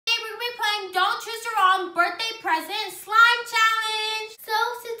doing Don't Choose the Wrong Birthday Present Slime Challenge. So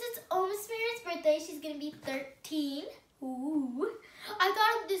since it's almost Miriam's birthday, she's gonna be 13. Ooh. I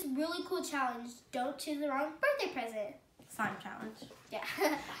thought of this really cool challenge. Don't choose the wrong birthday present. Slime challenge. Yeah.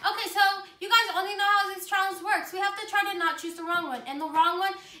 Okay, so you guys only know how this challenge works. We have to try to not choose the wrong one. And the wrong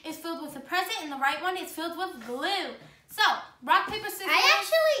one is filled with a present and the right one is filled with glue. So, rock, paper, scissors.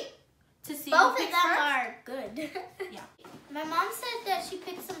 To see both who of picks them first. are good. Yeah. My mom said that she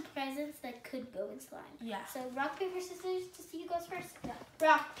picked some presents that could go in slime. Yeah. So rock, paper, scissors to see who goes first. Yeah.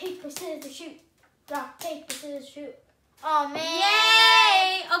 Rock, paper, scissors, shoot. Rock, paper, scissors, shoot. Oh man.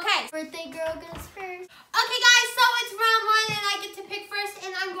 Yay! Okay. Birthday girl goes first. Okay guys, so it's round one and I get to pick first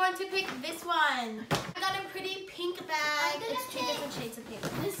and I'm going to pick this one. I got a pretty pink bag. It's two different shades of pink.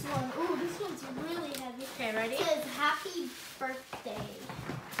 This one. Ooh, this one's really heavy. Okay, ready? It says happy birthday.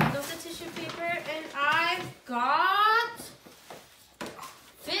 Those are tissue paper and I've got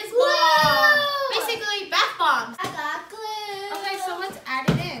fizz Glue! bombs. Basically bath bombs. I got glue. Okay, so let's add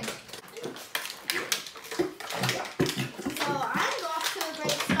it in. So I'm off to a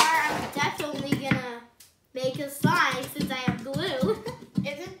great start. I'm definitely gonna make a slime since I have glue.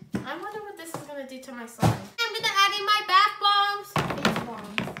 I wonder what this is gonna do to my slime. I'm gonna add in my bath bombs. Fizz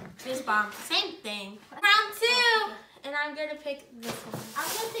bombs. Fizz bombs, same thing. Round two, and I'm gonna pick this one. I'm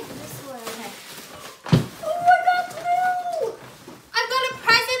gonna pick this one. Okay. Oh, I got glue! I've got a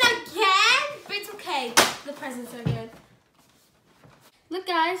present again, but it's okay. The presents are good. Look,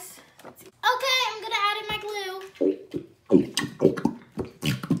 guys. Okay, I'm gonna add in my glue.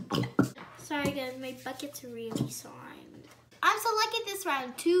 Sorry guys, my bucket's really slimed. I'm so lucky this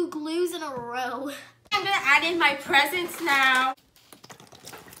round. 2 glues in a row. I'm gonna add in my presents now.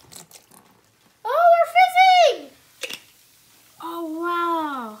 Oh, we're fizzing! Oh,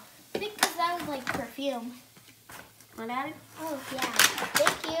 wow. I think because that was like perfume. Want to add it? Oh yeah,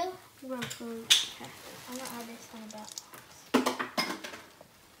 thank you. You're welcome. Okay, I'm gonna add this on the back.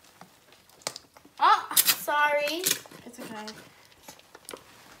 Oh, Sorry. it's okay.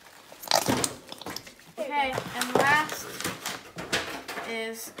 Okay, and last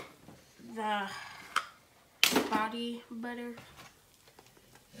is the body butter.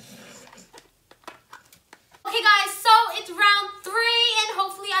 Okay guys, so it's round 3 and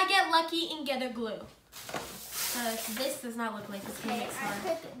hopefully I get lucky and get a glue. This does not look like it's gonna Okay, get I slime.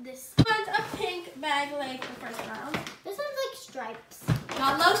 put this. One's a pink bag like the first round. This one's like stripes.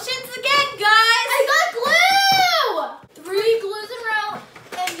 Got lotions again, guys! I got glue! 3 glues in a row,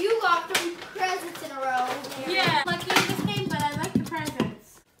 and you got 3 presents in a row. Yeah. Lucky in this game, but I like the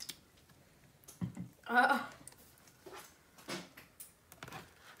presents.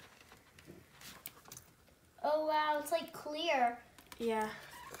 Oh wow, it's like clear. Yeah.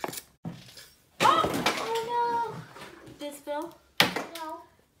 Oh This bill? no.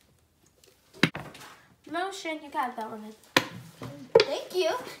 Lotion, you got that one in. Thank you.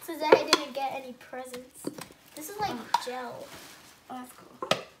 Since I didn't get any presents. This is like gel. Oh, that's cool.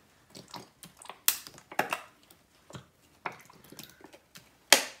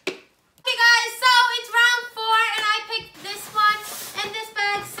 Okay guys, so it's round 4 and I picked this one and this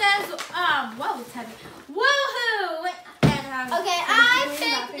bag says, whoa, it's heavy. Woohoo! And it has Okay, some I glue,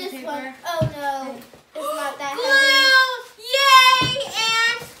 picked wrapping this paper. one. Oh no, it's not that Glue! heavy. Yay!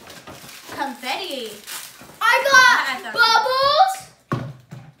 And confetti. I I got thought- bubbles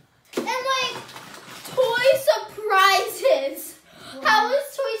and like toy surprises. How is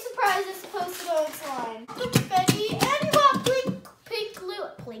toy surprises supposed to go in slime? Confetti and you got pink glue.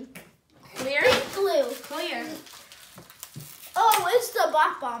 Clear? Pink glue. Clear. Oh, it's the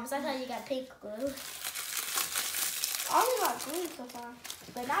black bombs. I thought you got pink glue. I only got glue so far,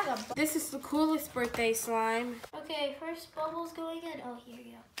 but now I got. This is the coolest birthday slime. Okay, first bubbles going in. Oh, here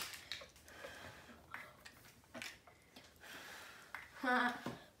you go.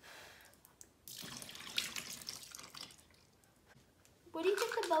 What do you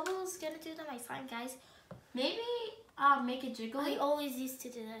think the bubble is gonna do to my slime, guys? Maybe make it jiggly. I always used to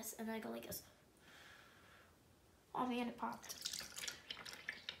do this, and then I go like this. Oh man, it popped.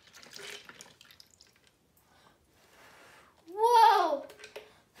 Whoa!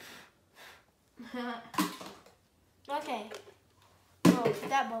 Okay. Oh,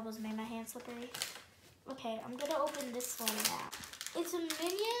 that bubbles made my hand slippery. Okay, I'm gonna open this one now. It's a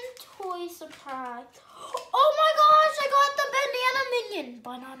Minion toy surprise. Oh my gosh, I got the banana Minion.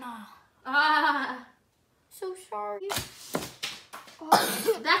 Banana. Ah, So sorry.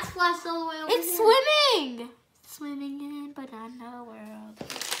 that's flashed all the way over It's here. swimming. Swimming in banana world.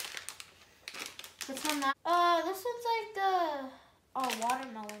 This one not. This one's like the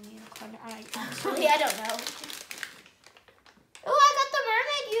watermelon unicorn. Actually, I don't know. Oh, I got the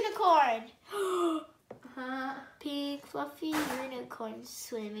mermaid unicorn. unicorn. Pink fluffy unicorn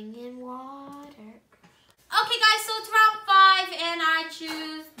swimming in water. Okay, guys, so it's round 5, and I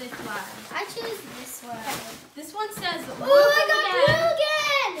choose this one. I choose this one. This one says, oh, I got glue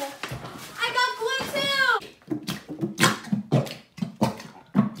again. I got glue too.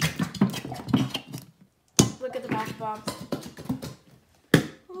 Look at the bath bombs.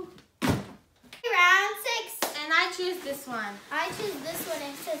 Round 6. And I choose this one. I choose this one.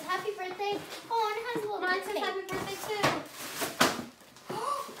 It says happy birthday. Oh, and it has a little Mine says birthday. happy birthday too.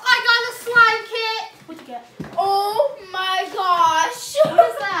 I got a slime kit. What'd you get? Oh my gosh. What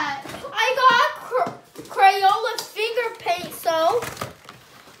is that? I got Crayola finger paint soap.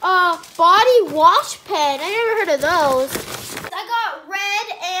 Body wash pen. I never heard of those. I got red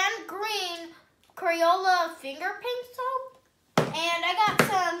and green Crayola finger paint soap. And I got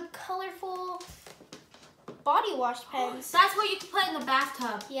some colorful body wash pens. That's what you can put in the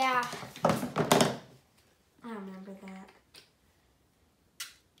bathtub. Yeah. I remember that.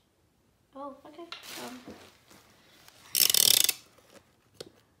 Oh, okay.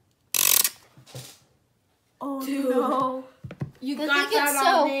 Oh Dude. no. You Good got thing that it's on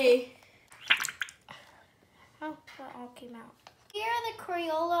soap. me. Oh, that all came out. Here are the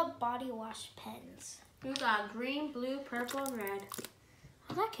Crayola body wash pens. You got green, blue, purple, and red.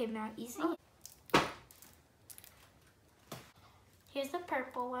 Oh, that came out easy. Oh. Here's the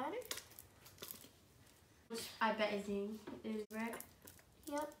purple one. Which I bet is red.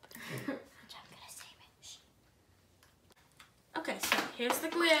 Yep. Which I'm gonna save it. Shh. Okay, so here's the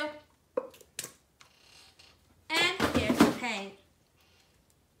glue. And here's the paint.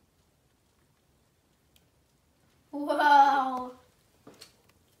 Wow.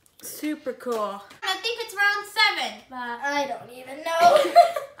 Super cool. I think it's round 7, but I don't even know.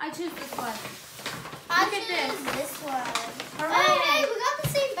 I choose this one. I Look at choose this. this one. Hooray. Oh, hey, we got the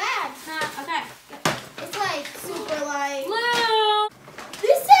same bag. Okay. It's like super light. Blue.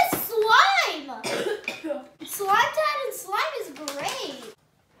 This says slime. Slime Dad and slime is great.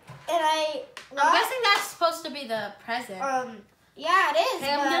 And I'm guessing that's supposed to be the present. yeah, it is.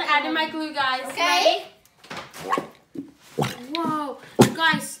 Okay, I'm gonna add in my glue, guys. Okay. Ready? Whoa,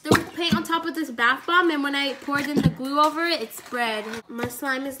 guys, there was paint on top of this bath bomb, and when I poured in the glue over it, it spread. My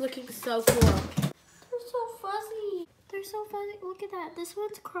slime is looking so cool. They're so fuzzy. They're so fuzzy. Look at that. This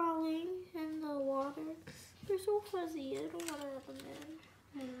one's crawling in the water. They're so fuzzy. I don't want to have them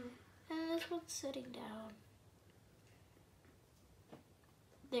in. And this one's sitting down.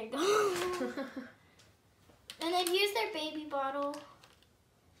 There you go. And then here's their baby bottle.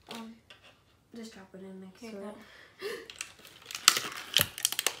 Just drop it in next to Here you it.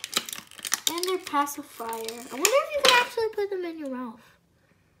 And their pacifier. I wonder if you can actually put them in your mouth.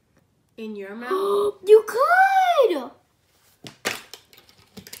 In your mouth? You could!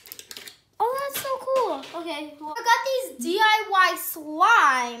 Oh, that's so cool. Okay, well, I got these DIY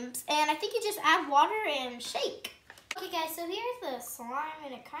slimes, and I think you just add water and shake. Okay, guys, so here's the slime,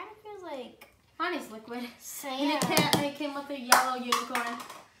 and it kind of feels like Mine is liquid. sand. And it came with a yellow unicorn.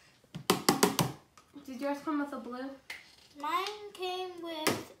 Did yours come with a blue? Mine came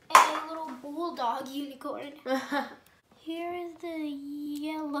with a little bulldog unicorn. Here is the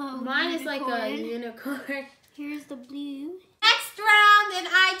yellow Mine is like a unicorn. unicorn. Here's the blue. Next round, and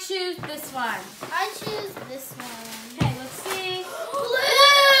I choose this one. I choose this one. Okay, let's see.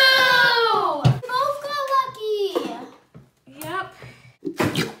 Blue! We both got lucky. Yep.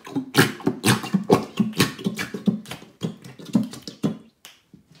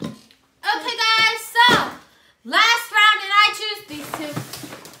 Okay, guys, so last round, and I choose these two.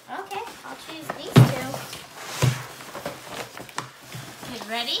 Okay, I'll choose these two. Okay,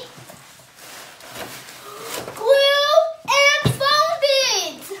 ready? Glue and foam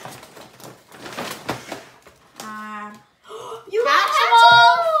beads. You got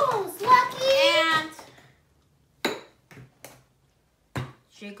hatchimals. Lucky. And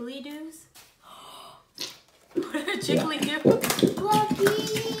jiggly-doos. What are jiggly-doos?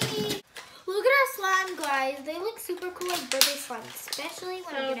 Lucky. Look at our slime, guys. They look super cool like birthday slime, especially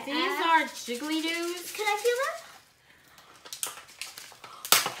when I'm So gonna these add. are jiggly-doos. Can I feel them?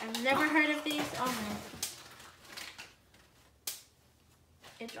 I've never heard of these. Oh man.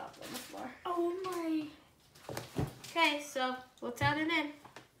 It dropped on the floor. Oh my. Okay, so let's add it in.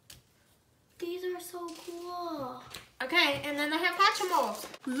 These are so cool. Okay, and then they have Hatchimals.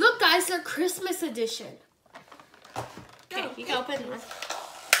 Look, guys, they're Christmas edition. Okay, you can open one.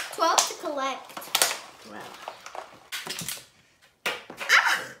 12 to collect. Wow.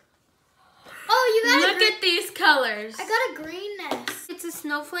 Oh, you got Look at these colors. I got a greenness. It's a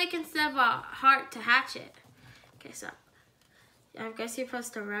snowflake instead of a heart to hatch it. Okay, so I guess you're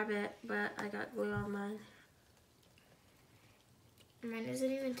supposed to rub it, but I got glue on mine. Mine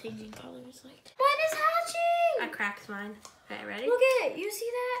isn't even changing colors. Like mine is hatching. I cracked mine. Okay, ready? Look at it. You see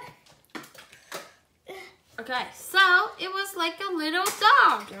that? Okay, so it was like a little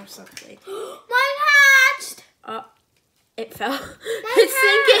dog or something. Mine hatched. Oh, it fell. Mine It's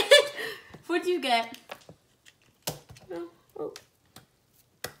sinking. What'd you get? No. Oh.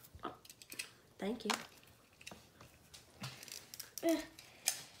 Oh. Thank you.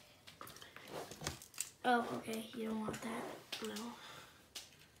 Oh, okay. You don't want that. No.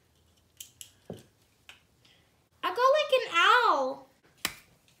 I got like an owl.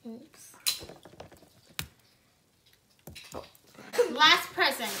 Oops. Oh. Last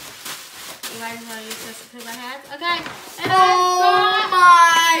present. You guys want to use this to my hands? Okay. And Oh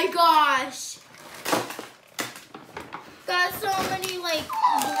my gosh. Got so many like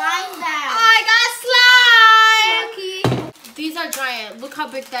blind bags. I got slime! Lucky. These are giant. Look how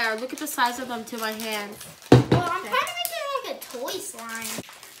big they are. Look at the size of them to my hand. Well, I'm kind of making like a toy slime.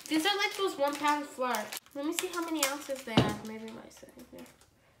 These are like those 1 pound flour. Let me see how many ounces they are. Maybe my second here.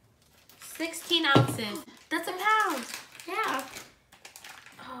 16 ounces. That's a pound. Yeah.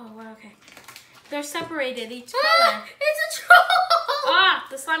 Oh, wow, okay. They're separated each color. It's a troll. Ah,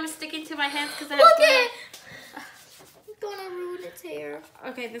 the slime is sticking to my hands because I have Look glue. it. I'm gonna ruin its hair.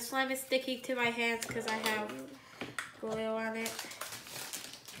 Okay, the slime is sticking to my hands because I have glue on it.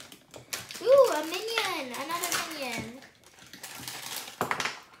 Ooh, a minion. Another minion.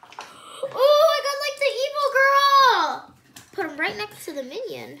 Ooh, I got like the evil girl. Put him right next to the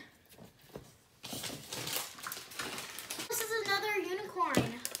minion. This is another unicorn.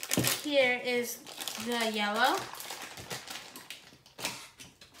 Here is the yellow.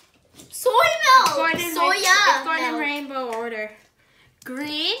 Soy milk. It's going in milk. rainbow order.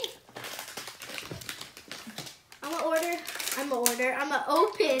 Green. I'm gonna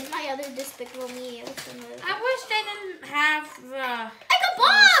open my other Despicable Me. I wish they didn't have the I got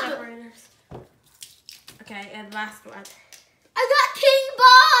Bob. separators. Okay, and last one. I got King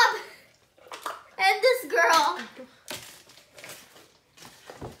Bob. And this girl.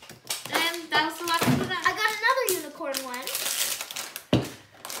 And that was the last one of that. I got another unicorn one.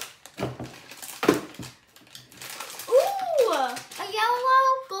 Ooh, a yellow,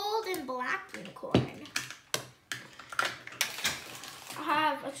 gold, and black unicorn. I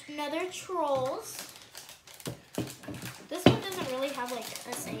have another Trolls. This one doesn't really have like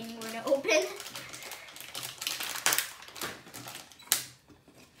a saying where to open.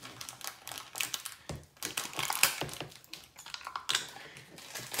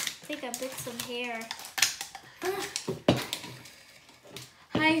 I think I bit some hair.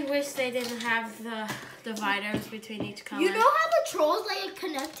 I wish they didn't have the dividers between each color. You know how the Trolls like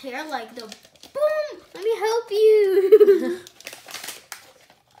connect hair like the boom? Let me help you.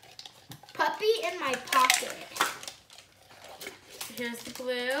 Puppy in my pocket. Here's the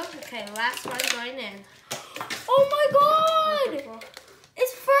glue. Okay, last one going in. Oh my god! Wonderful.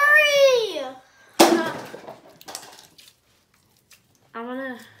 It's furry! I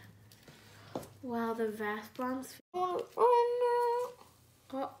wanna. Wow, the bath bombs. Oh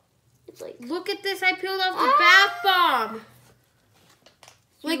no. Oh, It's like look at this! I peeled off the bath bomb.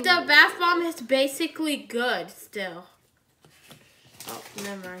 Like the bath bomb is basically good still. Oh,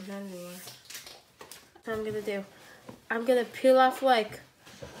 never mind, not anymore. What I'm gonna do? I'm gonna peel off like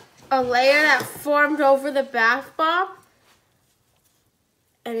a layer that formed over the bath bomb,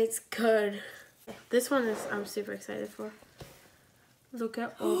 and it's good. This one is I'm super excited for. Look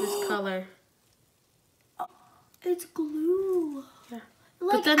at all this color. it's glue. Yeah.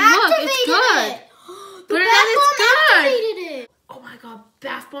 Like, But then look, it's good. The But then bath it's bomb good. activated it. Oh my god,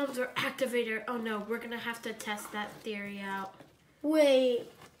 bath bombs are activator. Oh no, we're gonna have to test that theory out. Wait,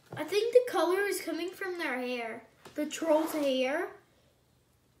 I think the color is coming from their hair. The Troll's hair.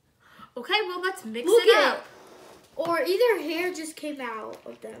 Okay, well let's mix Look it at up. Or either hair just came out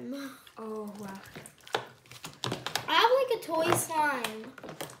of them. Oh wow. I have like a toy slime.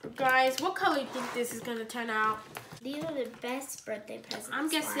 Guys, what color do you think this is gonna turn out? These are the best birthday presents. I'm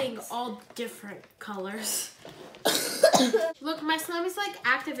guessing all different colors. Look, my slime is like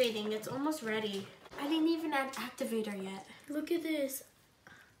activating. It's almost ready. I didn't even add activator yet. Look at this.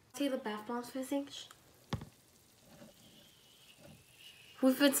 See the bath bombs fizzing?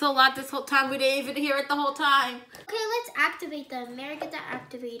 We've been so loud this whole time, we didn't even hear it the whole time. Okay, let's activate them. Mary, get the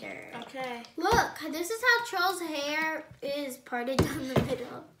activator. Okay. Look, this is how Troll's hair is parted down the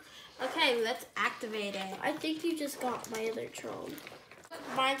middle. Okay, let's activate it. I think you just got my other troll.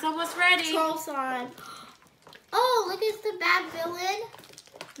 Mine's almost ready. Troll slime. Oh, look, it's the bad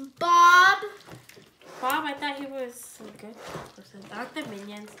villain. Bob. Bob, I thought he was a good person. Aren't the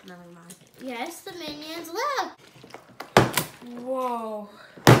minions? Never mind. Yes, the minions. Look. Whoa.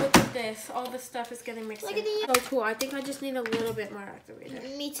 Look at this. All this stuff is getting mixed in. Look at these. So cool. I think I just need a little bit more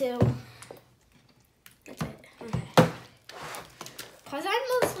activator. Me too. That's it. Okay. Cause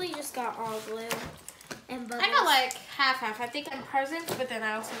I mostly just got all glue and bubbles. I got like half. I think I'm presents, but then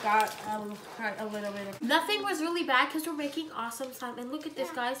I also got a little bit of. Nothing was really bad because we're making awesome slime. And look at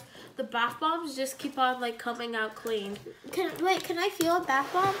this, guys. The bath bombs just keep on like coming out clean. Can I feel a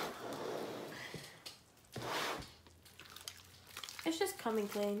bath bomb? It's just coming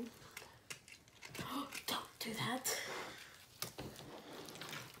clean. Don't do that.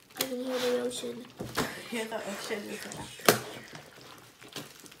 I can hear the ocean. Hear the ocean.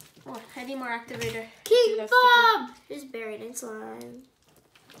 Oh, I need more activator. King Bob is buried in slime.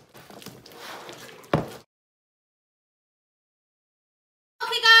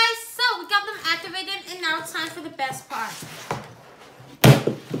 Okay, guys, so we got them activated, and now it's time for the best part.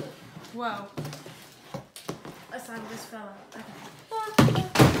 Whoa. A slime just fell out. Okay.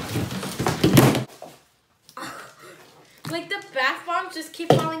 Like the bath bombs just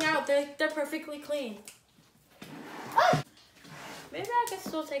keep falling out. They're perfectly clean. Maybe I can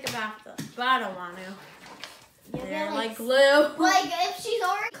still take a bath though, but I don't want to. Yeah, they're like glue. Like if she's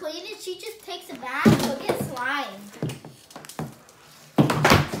already cleaned it, she just takes a bath, she'll get slimed.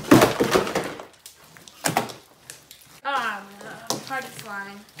 Part of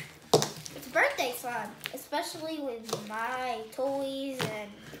slime. It's birthday slime, especially with my toys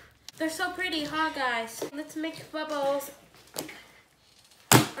and. They're so pretty, huh, guys? Let's make bubbles. Mine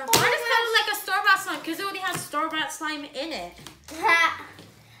is kind of like a store-bought slime because it already has store-bought slime in it.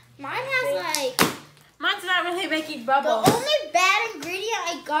 Mine has like. Mine's not really making bubbles. The only bad ingredient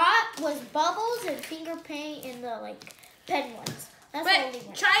I got was bubbles and finger paint and the like pen ones. That's the only one.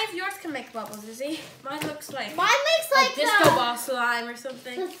 But try if yours can make bubbles, Izzy. Mine looks like. Mine makes like disco ball slime or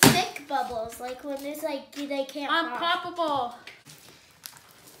something. The thick bubbles, like when there's like they can't pop. Unpoppable.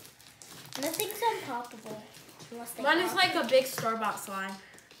 Nothing's unpoppable. Mine is like a big store-bought slime.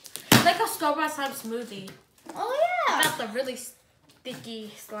 Like a store-bought slime smoothie. Oh yeah. Without the really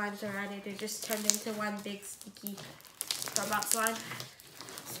sticky slimes already. They just turned into one big sticky store-bought slime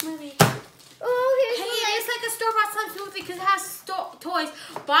smoothie. Oh, Hey, it's like a store-bought slime smoothie because it has toys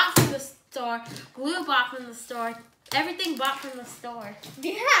bought from the store, glue bought from the store, everything bought from the store.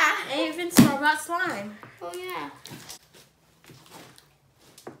 Yeah. And even store-bought slime. Oh yeah.